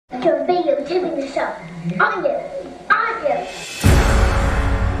准备有这边的手，按钮，按钮。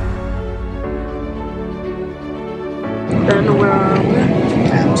Then we're on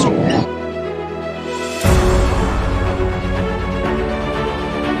Amsterdam.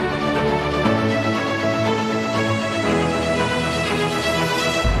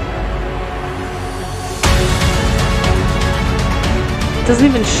 It doesn't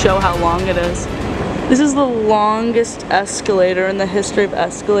even show how long it is. This is the longest escalator in the history of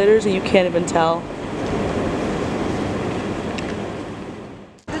escalators, and you can't even tell.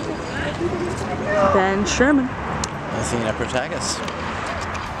 Ben Sherman. Athena Protagus.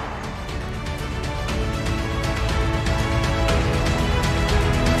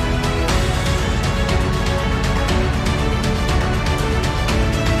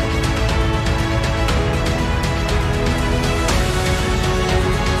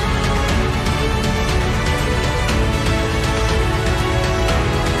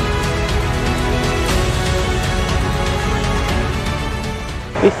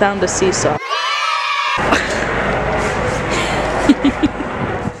 We found a seesaw.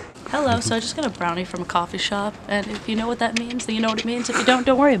 Hello, so I just got a brownie from a coffee shop, and if you know what that means, then you know what it means. If you don't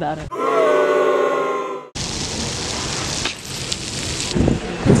worry about it.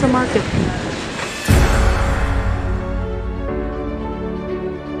 It's a market.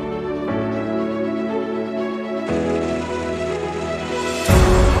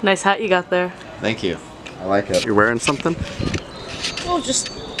 Nice hat you got there. Thank you. I like it. You're wearing something? Oh,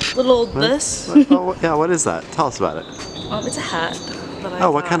 just little this. Oh, yeah, what is that? Tell us about it. It's a hat that I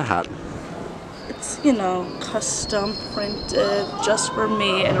Oh, what kind of hat? It's, you know, custom printed, just for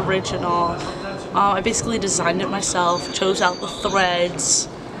me, and original. I basically designed it myself, chose out the threads,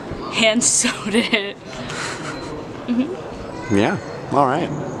 hand sewed it. Yeah, alright.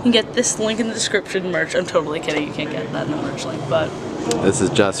 You can get this link in the description, merch. I'm totally kidding, you can't get that in the merch link, but this is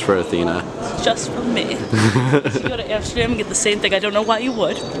just for Athena. It's just for me. If you go to Amsterdam and get the same thing, I don't know why you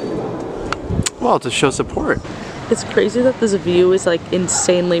would. Well, to show support. It's crazy that this view is like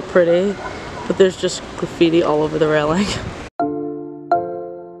insanely pretty, but there's just graffiti all over the railing.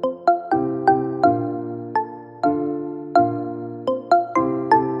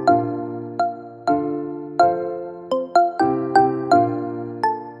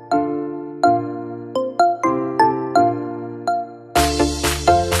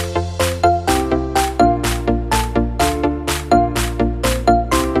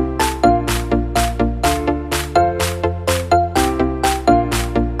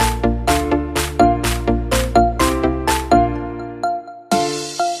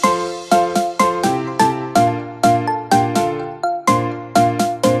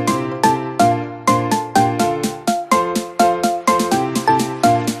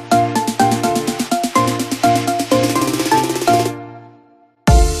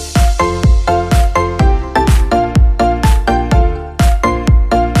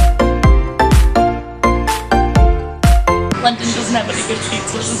 London doesn't have any good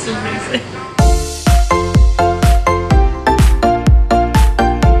pizza, this is amazing.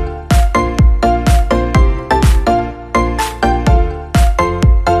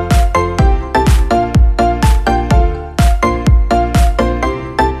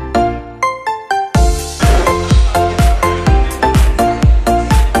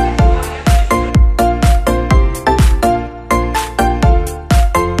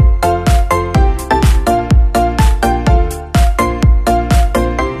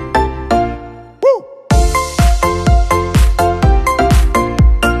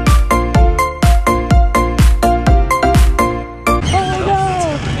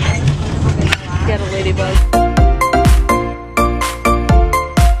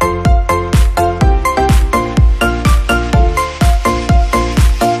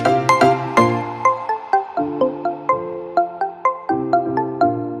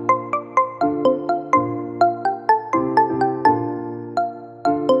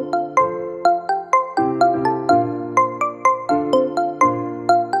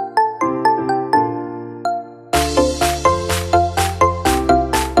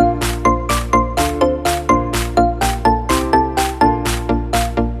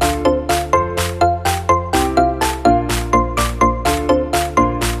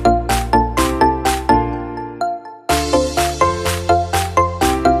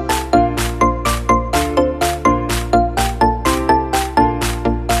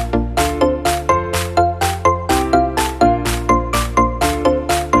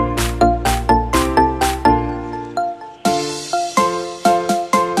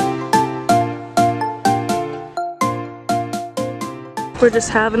 We're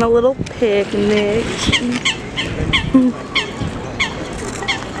just having a little picnic.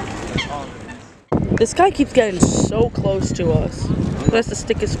 This guy keeps getting so close to us. He has to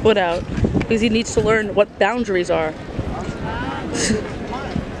stick his foot out because he needs to learn what boundaries are.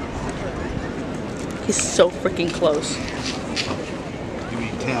 He's so freaking close.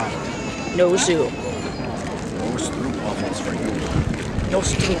 No zoom. No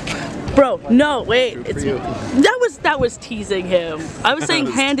stroop. Bro, no, wait. That was teasing him. I was saying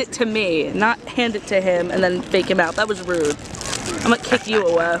hand it to me, not hand it to him and then fake him out. That was rude. I'm gonna kick you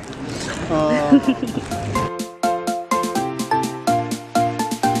away. Look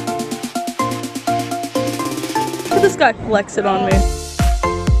at this guy flexing on me.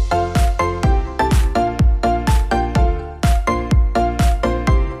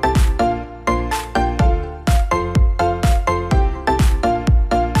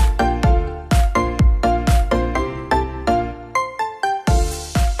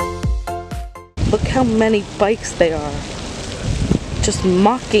 Look how many bikes they are. Just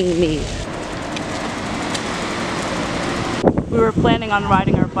mocking me. We were planning on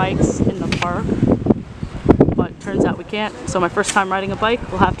riding our bikes in the park, but turns out we can't. So my first time riding a bike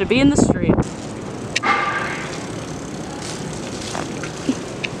will have to be in the street.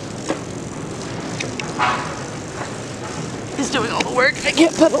 He's doing all the work. I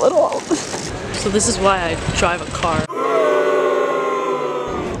can't pedal at all. So this is why I drive a car.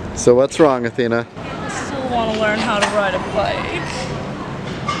 So what's wrong, Athena? I still want to learn how to ride a bike.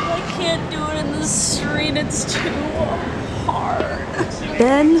 I can't do it in the street, it's too hard.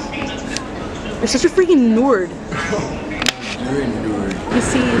 Ben, you're such a freaking nerd. You're a nerd. You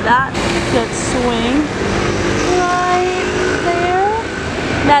see that swing right there?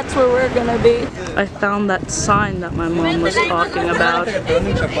 That's where we're gonna be. I found that sign that my mom was talking about.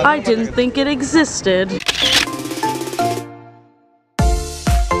 I didn't think it existed.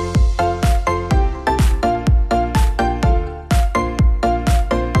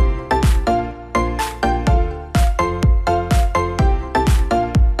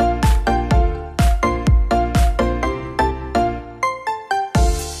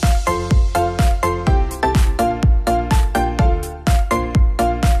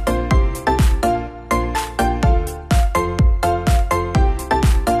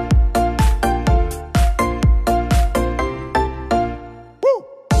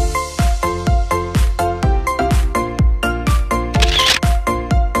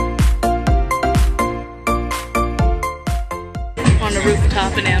 On a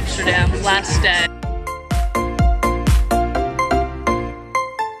rooftop in Amsterdam, last day.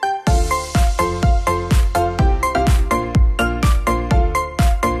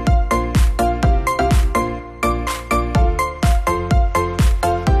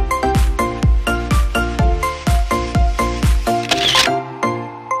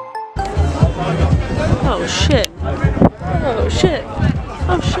 Oh shit. Oh shit.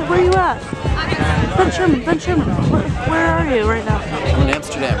 Oh shit, where are you at? Ben Sherman, where are you right now? I'm in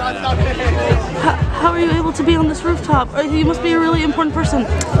Amsterdam right now. How are you able to be on this rooftop? You must be a really important person.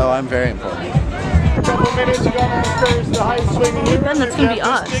 Oh, I'm very important. A couple minutes, you're gonna experience the high swing. Hey Ben, that's gonna be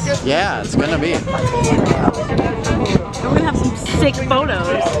us. Yeah, it's gonna be. We're gonna have some sick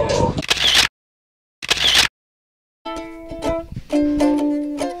photos.